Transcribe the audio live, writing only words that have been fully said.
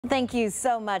Thank you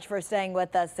so much for staying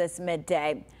with us this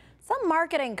midday. Some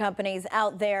marketing companies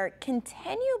out there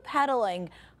continue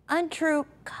peddling untrue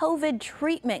COVID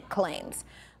treatment claims.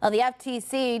 Well, the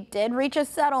FTC did reach a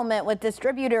settlement with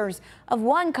distributors of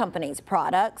one company's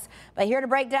products. But here to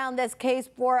break down this case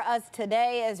for us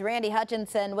today is Randy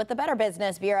Hutchinson with the Better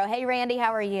Business Bureau. Hey, Randy,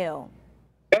 how are you?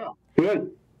 Yeah,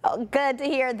 good. Oh, good to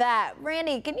hear that.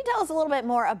 Randy, can you tell us a little bit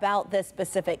more about this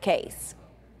specific case?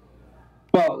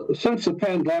 Well, since the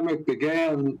pandemic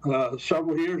began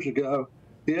several years ago,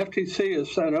 the FTC has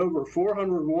sent over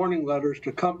 400 warning letters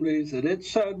to companies that it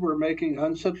said were making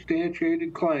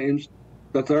unsubstantiated claims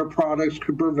that their products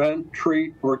could prevent,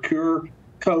 treat, or cure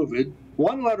COVID.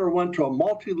 One letter went to a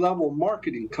multi-level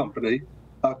marketing company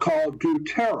called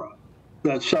doTERRA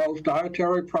that sells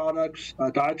dietary products,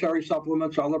 dietary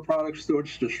supplements, other products through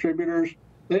its distributors.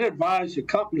 It advised the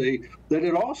company that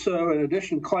it also, in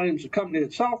addition, claims the company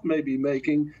itself may be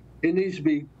making, it needs to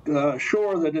be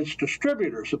sure that its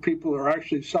distributors, the people who are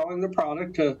actually selling the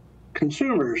product to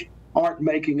consumers, aren't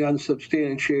making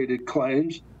unsubstantiated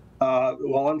claims.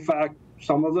 Well, in fact,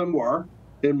 some of them were.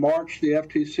 In March, the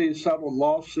FTC settled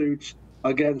lawsuits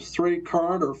against 3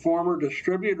 current or former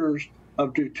distributors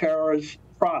of doTERRA's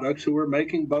products who were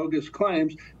making bogus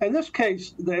claims. In this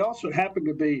case, they also happen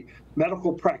to be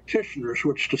medical practitioners,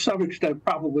 which to some extent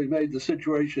probably made the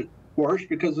situation worse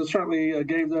because it certainly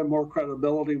gave them more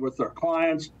credibility with their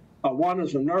clients. One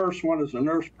is a nurse, one is a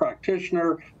nurse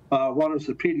practitioner, one is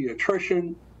a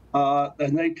pediatrician,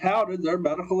 and they touted their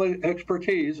medical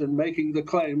expertise in making the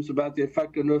claims about the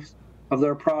effectiveness of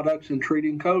their products in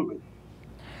treating COVID.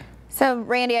 So,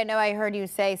 Randy, I know I heard you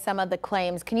say some of the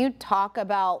claims. Can you talk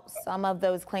about some of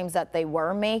those claims that they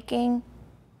were making?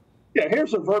 Yeah,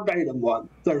 here's a verbatim one.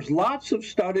 There's lots of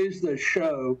studies that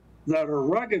show that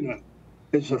oregano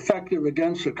is effective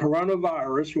against the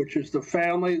coronavirus, which is the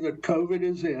family that COVID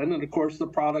is in. And of course, the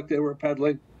product they were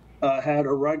peddling had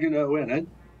oregano in it.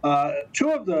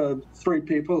 2 of the 3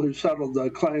 people who settled the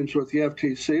claims with the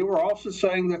FTC were also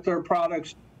saying that their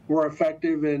products were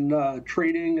effective in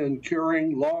treating and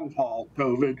curing long-haul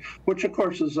COVID, which of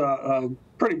course is a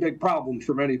pretty big problem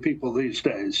for many people these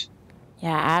days.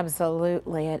 Yeah,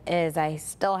 absolutely it is. I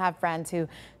still have friends who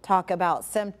talk about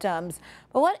symptoms.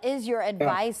 But what is your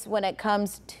advice when it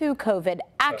comes to COVID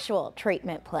actual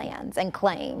treatment plans and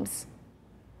claims?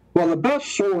 Well, the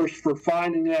best source for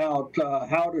finding out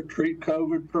how to treat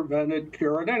COVID, prevent it,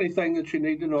 cure it, anything that you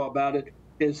need to know about it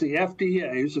is the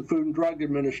FDA's, the Food and Drug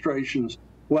Administration's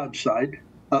website.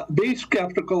 Be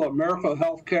skeptical of miracle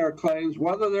healthcare claims,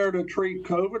 whether they're to treat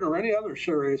COVID or any other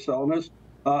serious illness.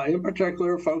 In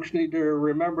particular, folks need to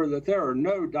remember that there are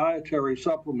no dietary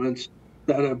supplements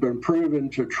that have been proven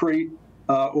to treat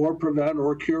or prevent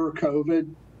or cure COVID.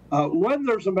 When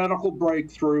there's a medical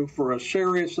breakthrough for a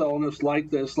serious illness like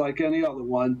this, like any other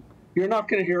one, you're not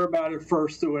going to hear about it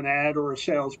first through an ad or a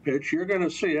sales pitch. You're going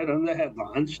to see it in the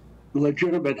headlines,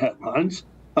 legitimate headlines.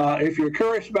 If you're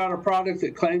curious about a product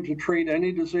that claims to treat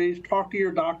any disease, talk to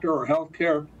your doctor or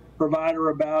healthcare provider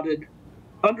about it.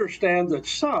 Understand that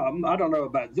some, I don't know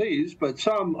about these, but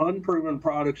some unproven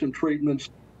products and treatments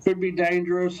could be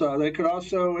dangerous. They could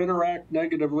also interact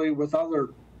negatively with other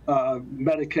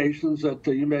medications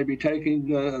that you may be taking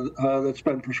that's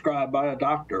been prescribed by a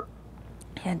doctor.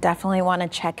 Yeah, definitely want to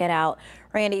check it out.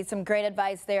 Randy, some great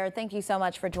advice there. Thank you so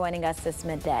much for joining us this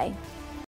midday.